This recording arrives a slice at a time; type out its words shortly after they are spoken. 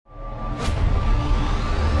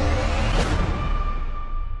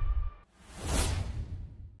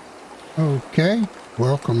Okay,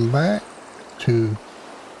 welcome back to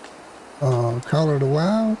Call of the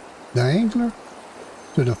Wild, the Angler,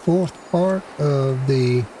 to the fourth part of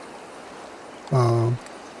the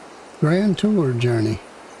Grand Tour journey.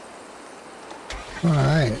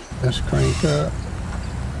 Alright, let's crank up,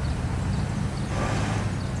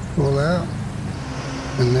 pull out,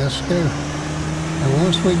 and let's go. And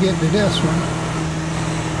once we get to this one,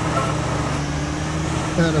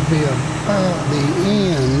 that'll be about the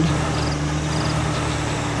end.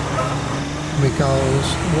 Because,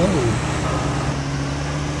 whoa,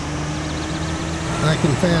 I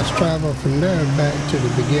can fast travel from there back to the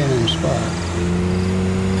beginning spot.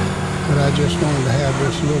 But I just wanted to have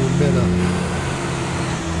this little bit of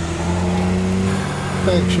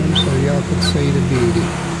section so y'all could see the beauty.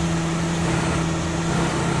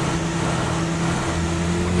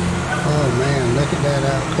 Oh man, look at that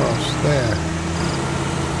out across there.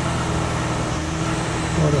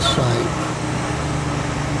 What a sight.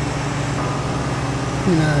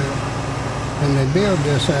 You know, and they build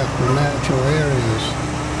this after natural areas.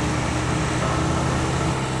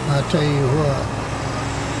 I tell you what,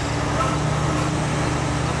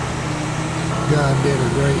 God did a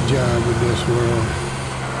great job with this world.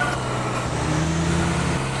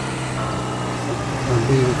 A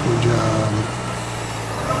beautiful job.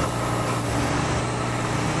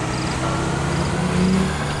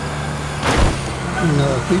 You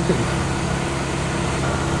know, if you could,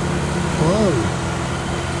 whoa.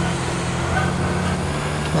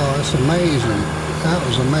 Oh, it's amazing. That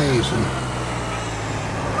was amazing.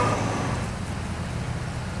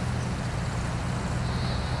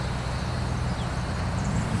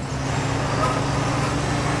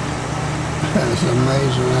 That's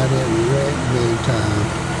amazing. I didn't wreck big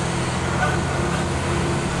time.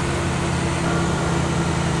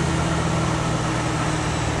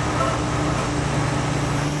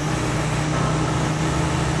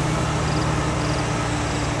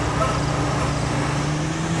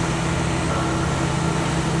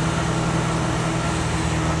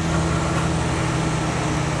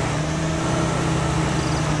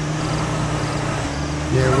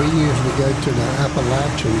 Yeah, we usually go to the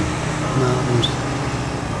Appalachian Mountains.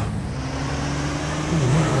 Oh,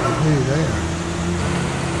 what do I do there?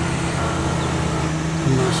 I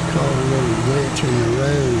must call a little glitch in the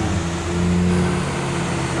road.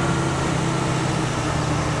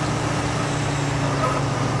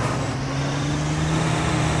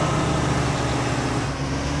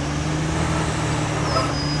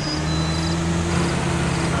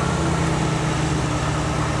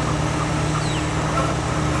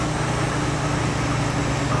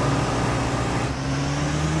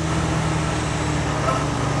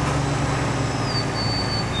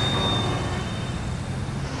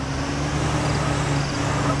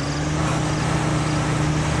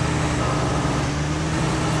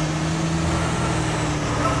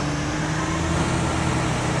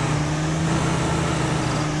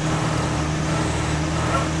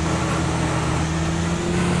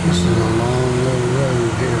 This is a long little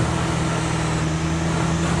road here.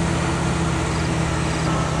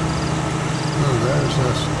 Oh, there's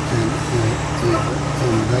us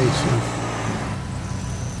invasive.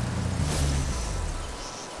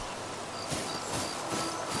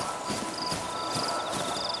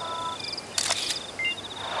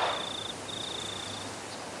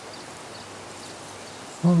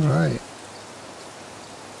 All right.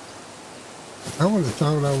 I would have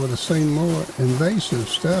thought I would have seen more invasive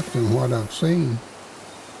stuff than what I've seen.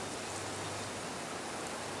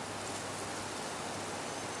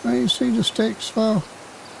 Now you see the sticks fall?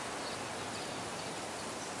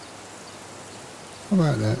 How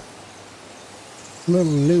about that?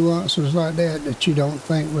 Little nuances like that that you don't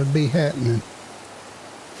think would be happening.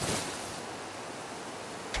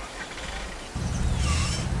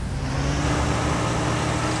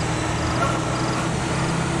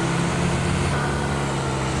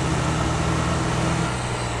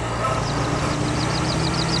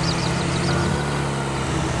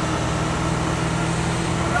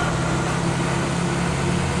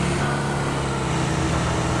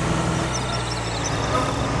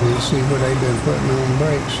 You see where they've been putting on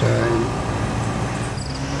brakes there.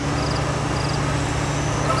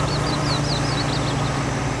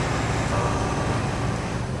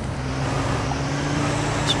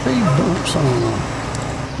 Speed bumps on a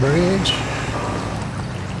bridge.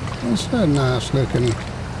 That's a nice looking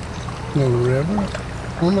little river.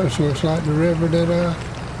 Almost looks like the river that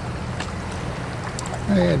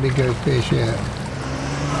I had to go fish at.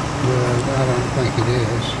 But I don't think it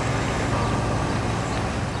is.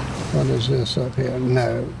 What is this up here?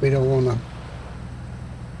 No, we don't want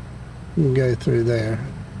to go through there.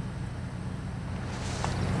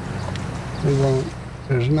 We won't,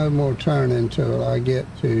 there's no more turning until I get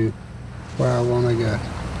to where I want to go.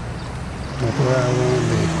 That's where I want to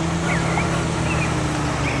be.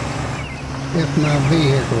 If my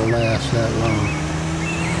vehicle lasts that long.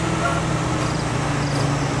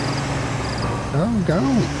 Oh,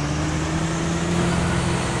 gone.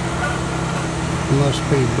 Must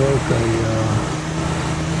be broke a,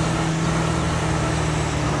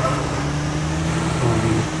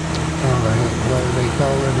 what do they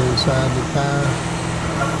call it inside the tire?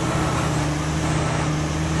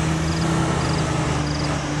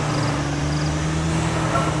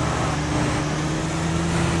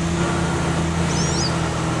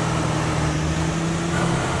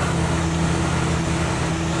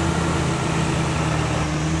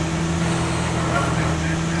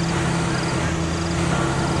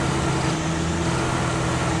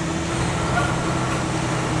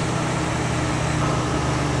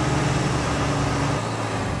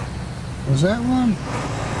 Was that one?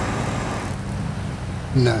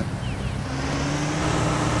 No.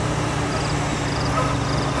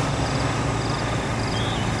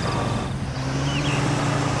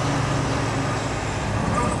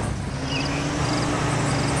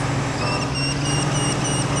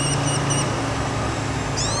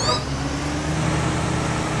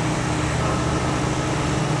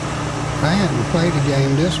 I hadn't played a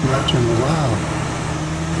game this much in a while.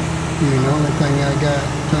 I mean, the only thing I got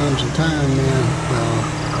tons of time in,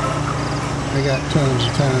 I got tons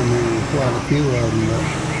of time in quite a few of them, but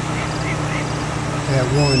at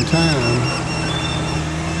one time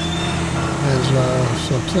as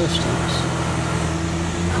subsistence.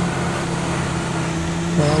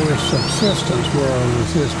 Well, with subsistence world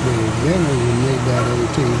is this big, then we would need that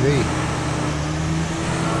ATV.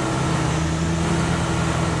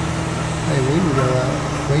 Hey, we can go out,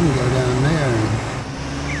 we can go down there and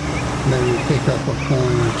maybe pick up a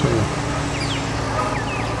coin or two.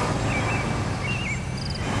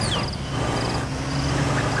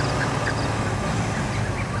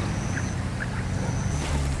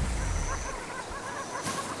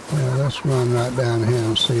 Well, let's run right down here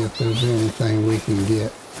and see if there's anything we can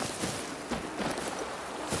get.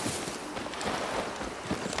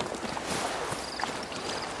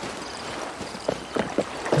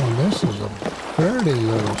 Well, this is a pretty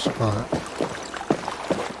little spot.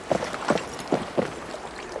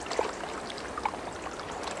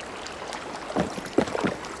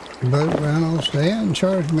 Boat rentals, they haven't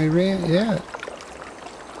charged me rent yet.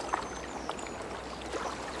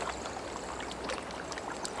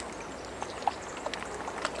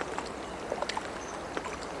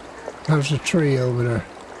 There's a tree over there.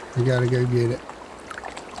 I gotta go get it.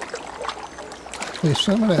 See,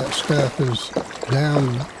 some of that stuff is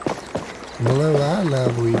down below eye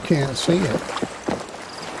level. You can't see it.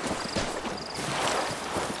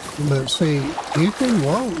 But see, you can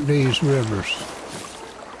walk these rivers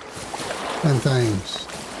and things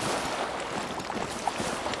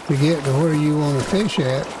to get to where you want to fish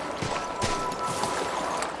at.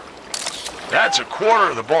 That's a quarter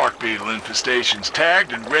of the bark beetle infestation's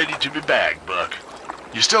tagged and ready to be bagged, Buck.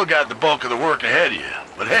 You still got the bulk of the work ahead of you,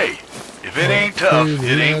 but hey, if it ain't tough,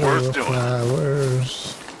 it ain't worth doing. Flowers.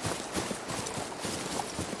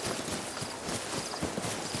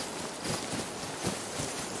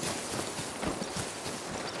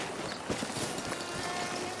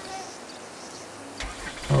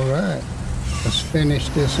 All right, let's finish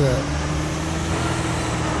this up.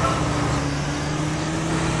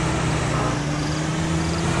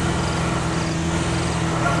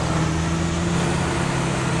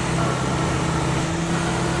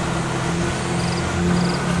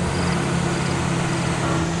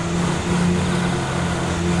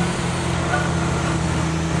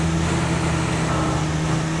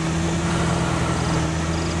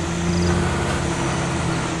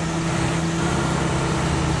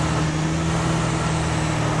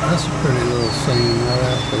 That's a pretty little scene right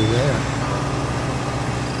out through there.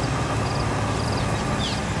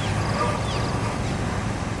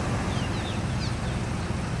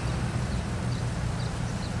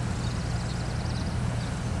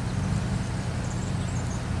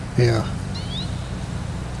 Yeah.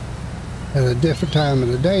 At a different time of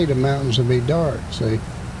the day, the mountains will be dark, see?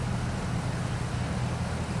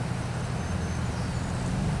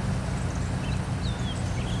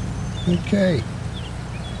 Okay.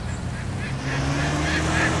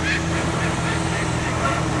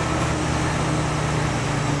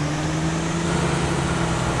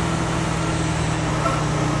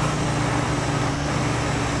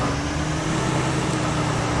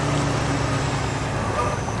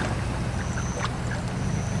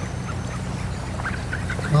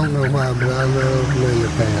 don't know why, but I love lily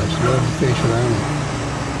pads. Love to fish around them.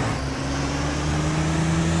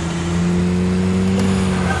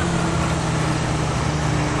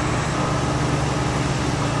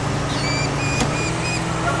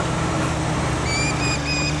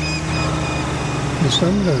 And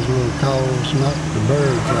some of those little calls, not the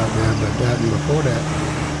birds right there, but that and before that,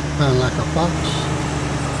 kind of like a fox.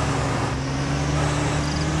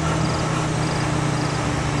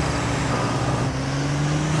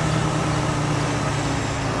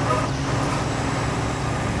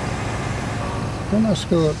 Then let's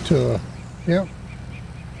go up to a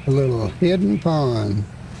little hidden pond.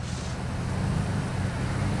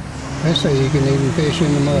 They say you can even fish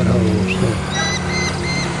in the mud holes. So.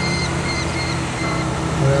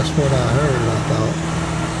 Well, that's what I heard, I thought.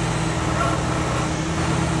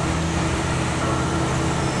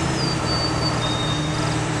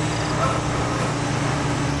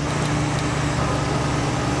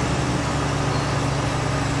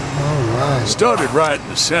 Studded right in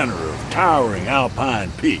the center of towering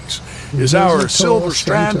alpine peaks is our Silver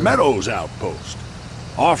Strand Meadows outpost,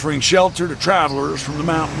 offering shelter to travelers from the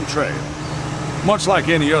mountain trail. Much like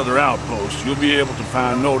any other outpost, you'll be able to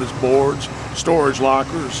find notice boards, storage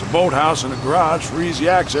lockers, a boathouse, and a garage for easy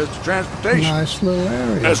access to transportation. Nice little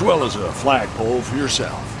area. As well as a flagpole for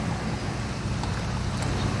yourself.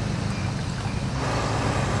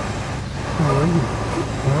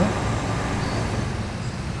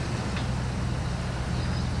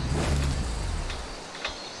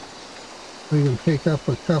 We can pick up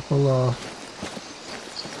a couple of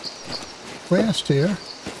quests here.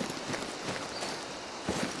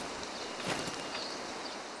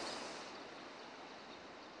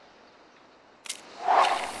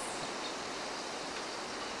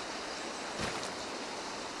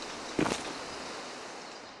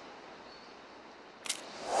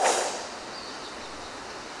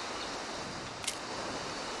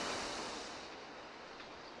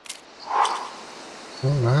 All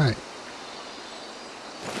right.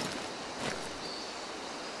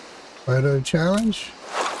 Photo challenge.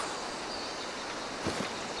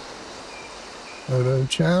 Photo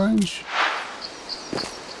challenge.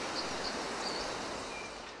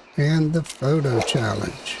 And the photo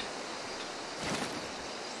challenge.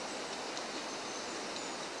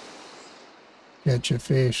 Catch a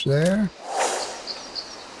fish there.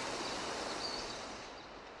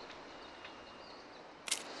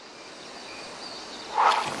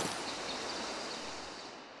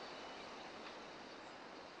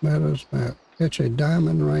 Meadows map. Catch a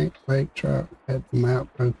diamond rank lake trout at the map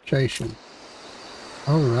location.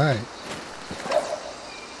 All right.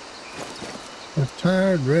 If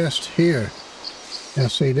tired, rest here. Now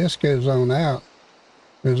see, this goes on out.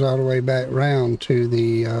 Goes all the way back round to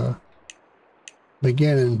the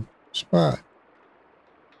beginning spot.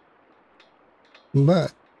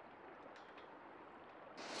 But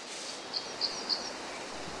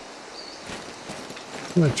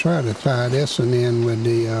I'm going to try to tie this one in with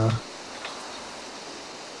the,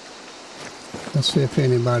 let's see if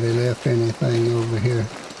anybody left anything over here.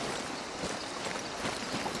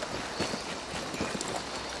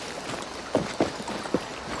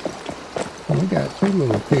 Well, we got two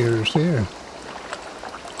little piers here.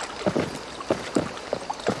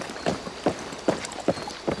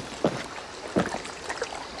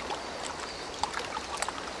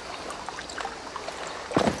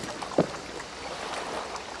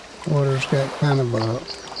 Water's got kind of a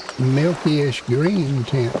milky-ish green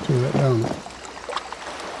tint to it, don't it?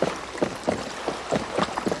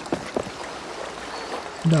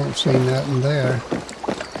 Don't see nothing there,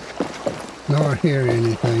 nor hear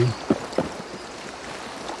anything.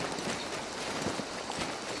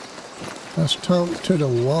 Let's talk to the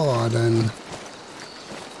wad and...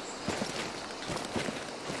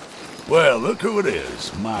 Well, look who it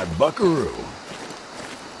is, my buckaroo.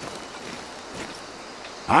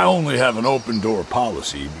 I only have an open door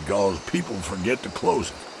policy because people forget to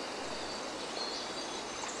close it.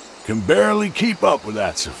 Can barely keep up with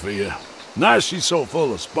that, Sophia. Nice she's so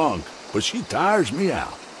full of spunk, but she tires me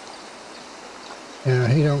out. Yeah,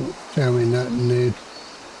 he don't tell me nothing new.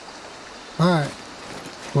 Alright,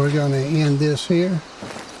 we're gonna end this here.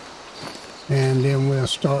 And then we'll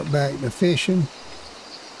start back to fishing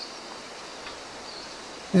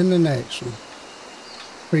in the next one.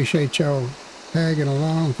 Appreciate y'all tagging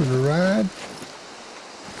along for the ride.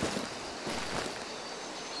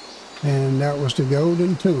 And that was the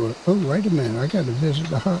Golden Tour. Oh, wait a minute. I got to visit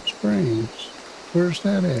the hot springs. Where's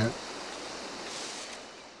that at?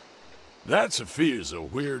 That Sophia's a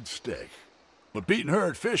weird stick. But beating her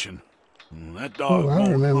at fishing, that dog Oh, I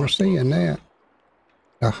remember seeing that.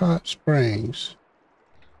 The hot springs.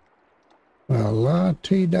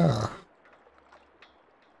 La-ti-da.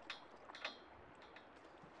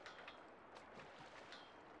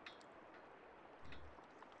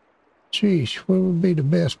 Geez, what would be the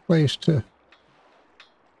best place to...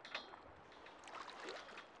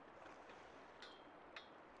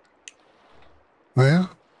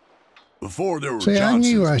 Well, before there were see, I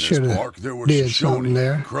knew Johnsons I in should this have park, there were did something Shoshone,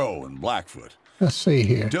 there. Crow, and Blackfoot. Let's see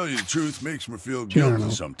here. Tell you the truth, makes me feel Journal.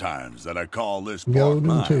 guilty sometimes that I call this park Golden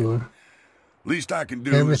mine. Tour. Least I can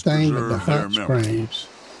do Everything is but the preserve their hot memory. springs.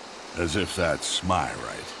 As if that's my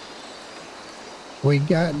right. We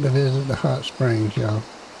got to visit the hot springs, y'all.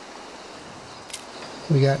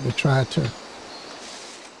 We got to try to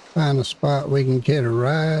find a spot we can get a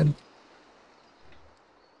ride.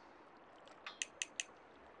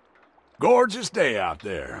 Gorgeous day out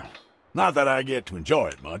there. Not that I get to enjoy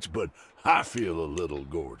it much, but I feel a little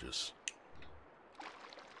gorgeous.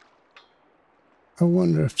 I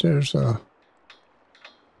wonder if there's a...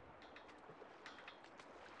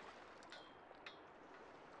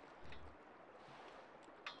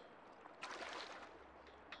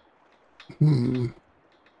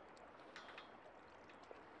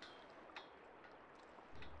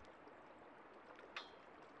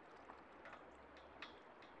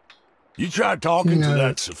 You tried talking to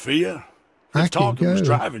that Sophia? I If could talking was go.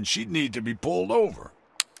 driving, she'd need to be pulled over.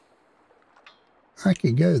 I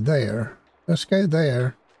could go there. Let's go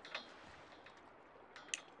there.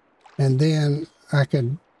 And then I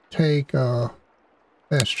could take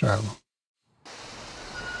fast travel.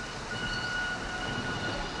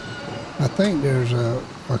 I think there's a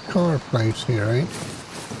car place here, ain't?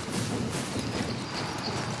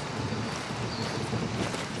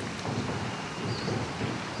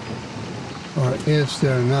 Or is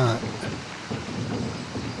there not?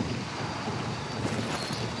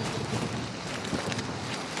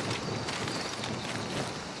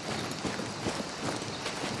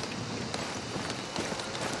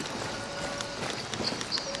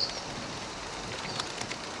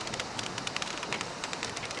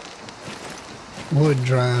 Wood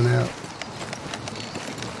drying out.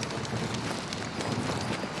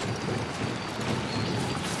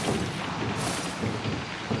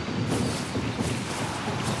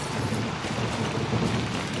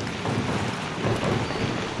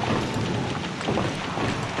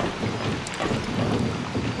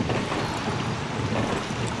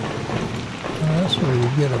 That's where you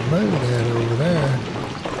get a boat at over there.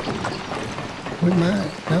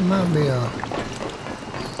 That might be a...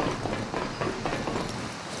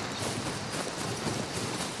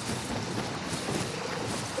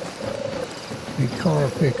 car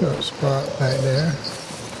pickup spot back there.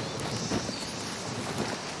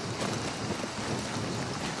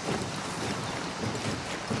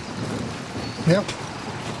 Yep.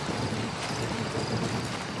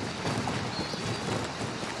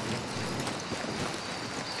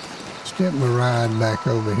 Let's get my ride back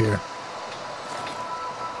over here.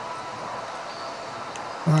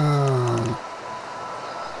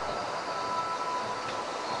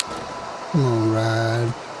 Come on,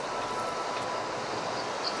 ride.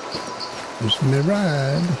 It's my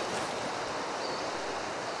ride.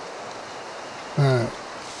 Alright.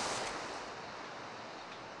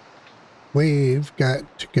 We've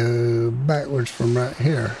got to go backwards from right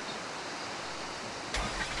here.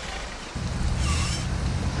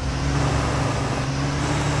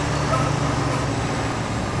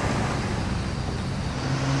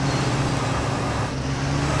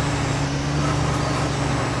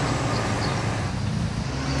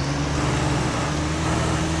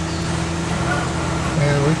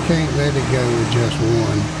 Can't let it go with just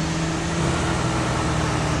one.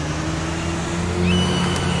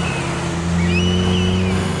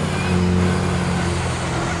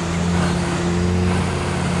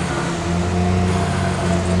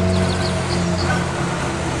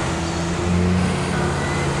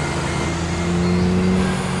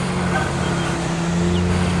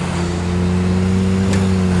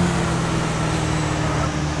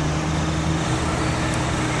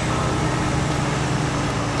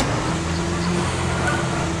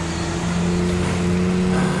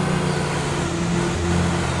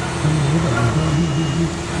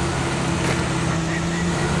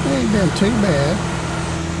 Too bad.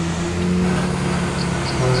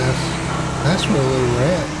 Well, that's where we were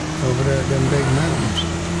at, over there at them big mountains.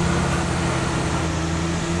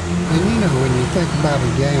 And you know, when you think about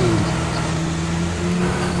a game,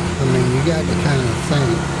 I mean, you got to kind of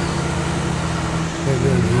think that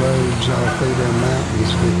there's roads all through them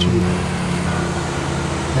mountains that you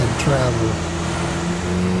had traveled.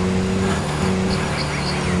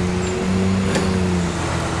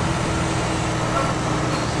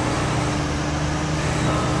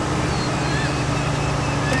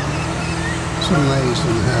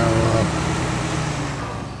 amazing how,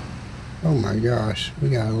 oh my gosh, we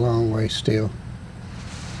got a long way still.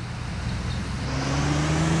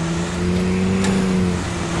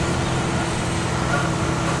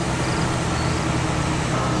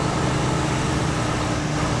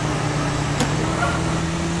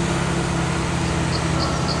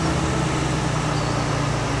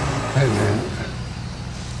 Hey man.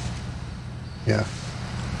 Yeah.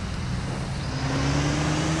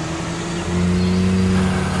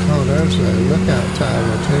 Oh, there's a lookout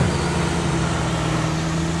tower too.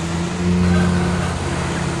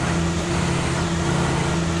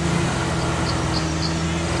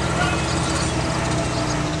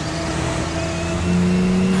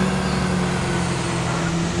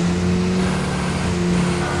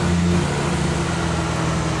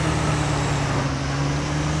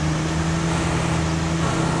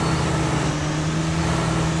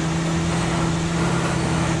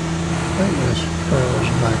 I think this curls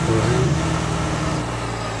back around.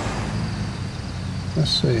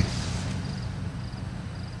 Let's see.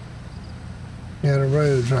 Yeah, the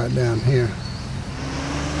road's right down here.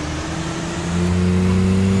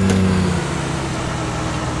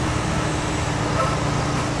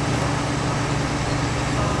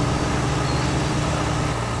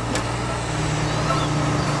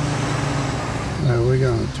 No, we're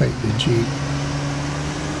gonna take the Jeep.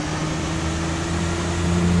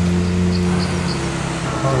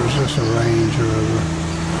 Or is this a Range Rover?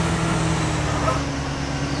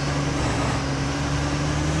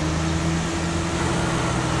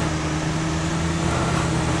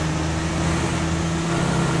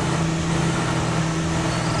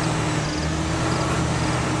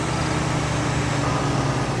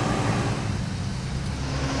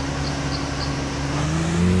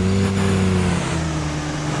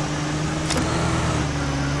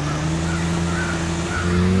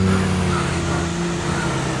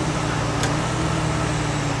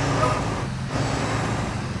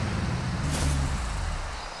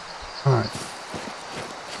 Alright.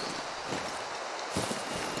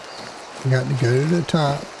 Got to go to the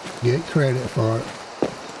top, get credit for it.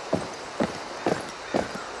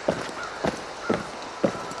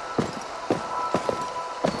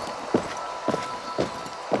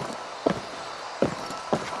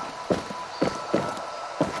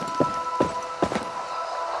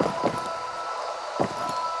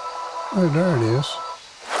 Oh, there it is.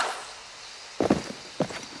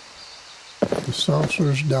 The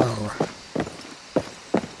Sorcerer's Dollar.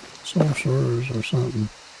 Sorcerers or something.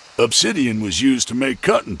 Obsidian was used to make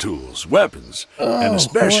cutting tools, weapons, and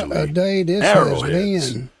especially what a day this arrowheads.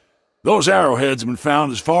 has been. Those arrowheads have been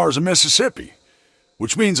found as far as the Mississippi,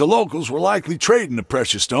 which means the locals were likely trading the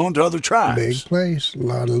precious stone to other tribes. Big place, a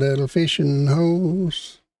lot of little fishing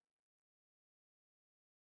holes.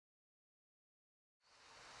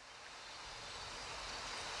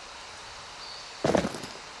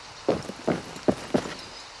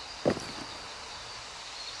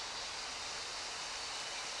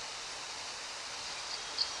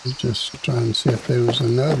 Just trying to see if there was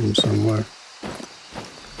another one somewhere.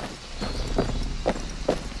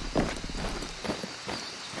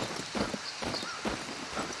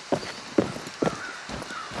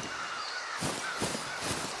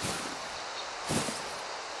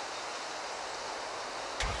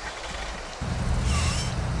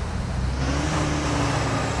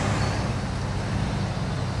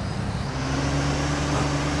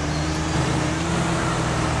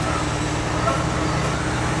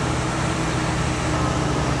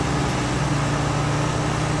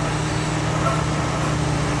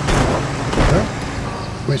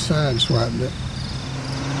 We sideswiped it.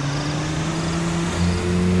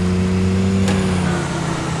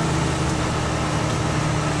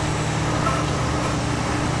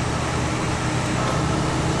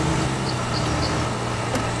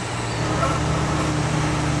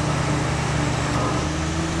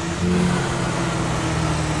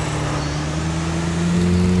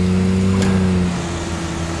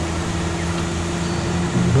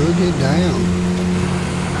 Boogie down.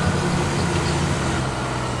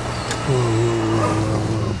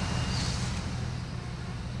 Whoa.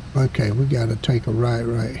 Okay, we got to take a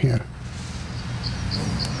right here.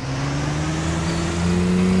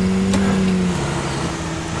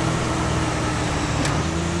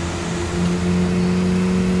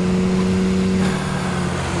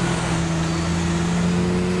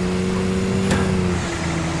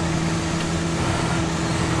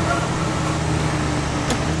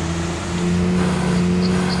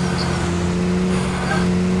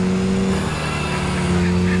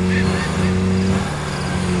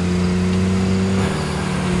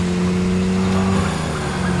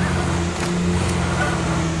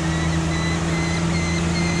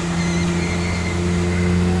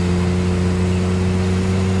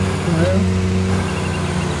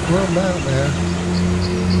 about there.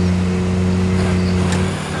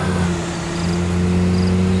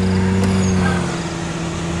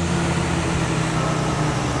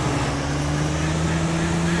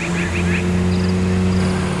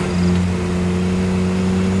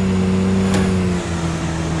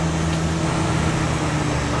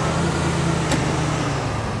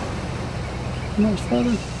 Much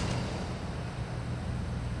further.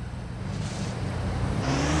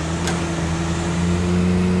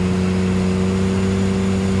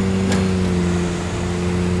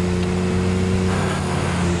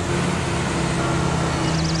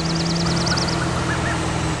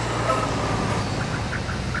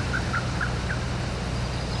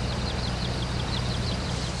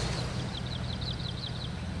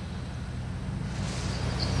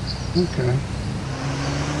 Okay.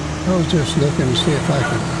 I was just looking to see if I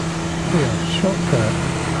could see a shortcut.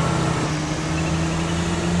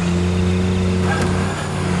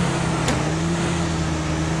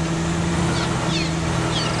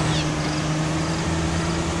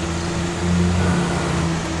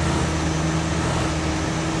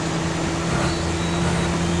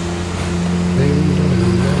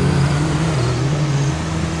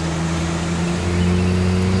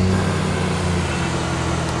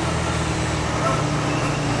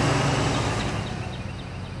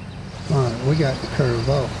 We got to curve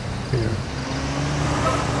off here.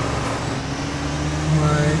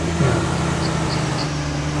 Right here.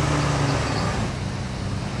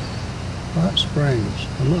 Hot Springs,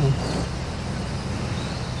 come on.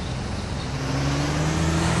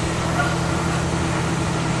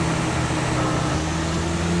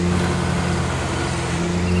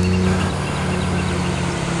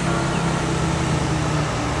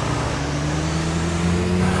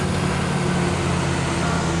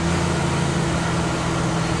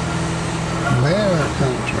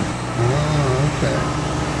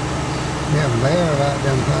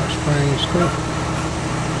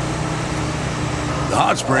 The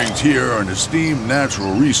hot springs here are an esteemed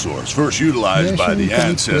natural resource, first utilized by the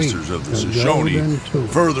ancestors of the Shoshone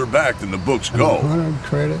further back than the books go.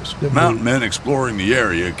 Mountain men exploring the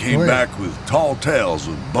area came back with tall tales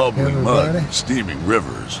of bubbling mud and steaming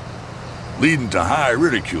rivers, leading to high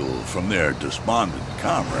ridicule from their despondent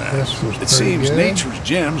comrades. It seems nature's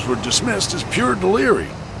gems were dismissed as pure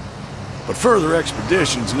delirium, but further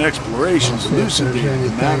expeditions and explorations elucidated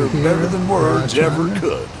the matter better than words ever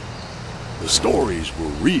could. The stories were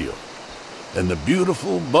real, and the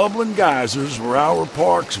beautiful, bubbling geysers were our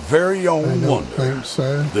park's very own wonder.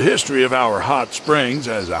 The history of our hot springs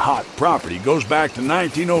as a hot property goes back to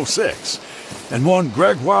 1906, and one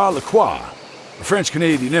Gregoire Lacroix, a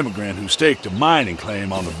French-Canadian immigrant who staked a mining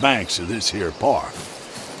claim on the banks of this here park.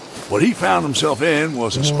 What he found himself in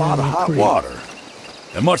was a spot of hot water,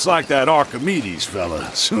 and much like that Archimedes fella,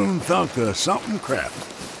 soon thunk of something crappy.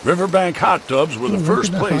 Riverbank hot tubs were the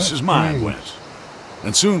first place his mind went,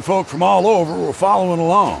 and soon folk from all over were following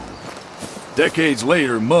along. Decades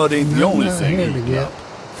later, mud ain't the only thing heating up.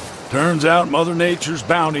 Turns out Mother Nature's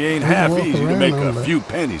bounty ain't half easy to make a few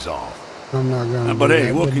pennies off. But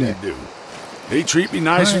hey, what can you do? They treat me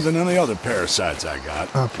nicer than any other parasites I got,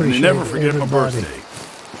 and they never forget my birthday,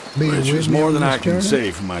 which is more than I can say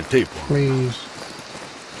for my tapeworm. Please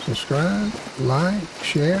subscribe, like,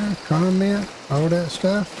 share, comment, all that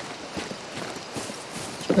stuff.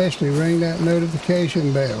 Especially ring that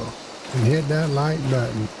notification bell and hit that like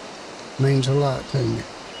button. Means a lot to me.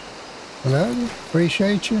 Love you.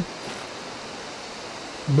 Appreciate you.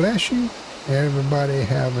 Bless you. Everybody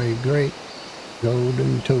have a great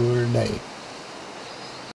Golden Tour day.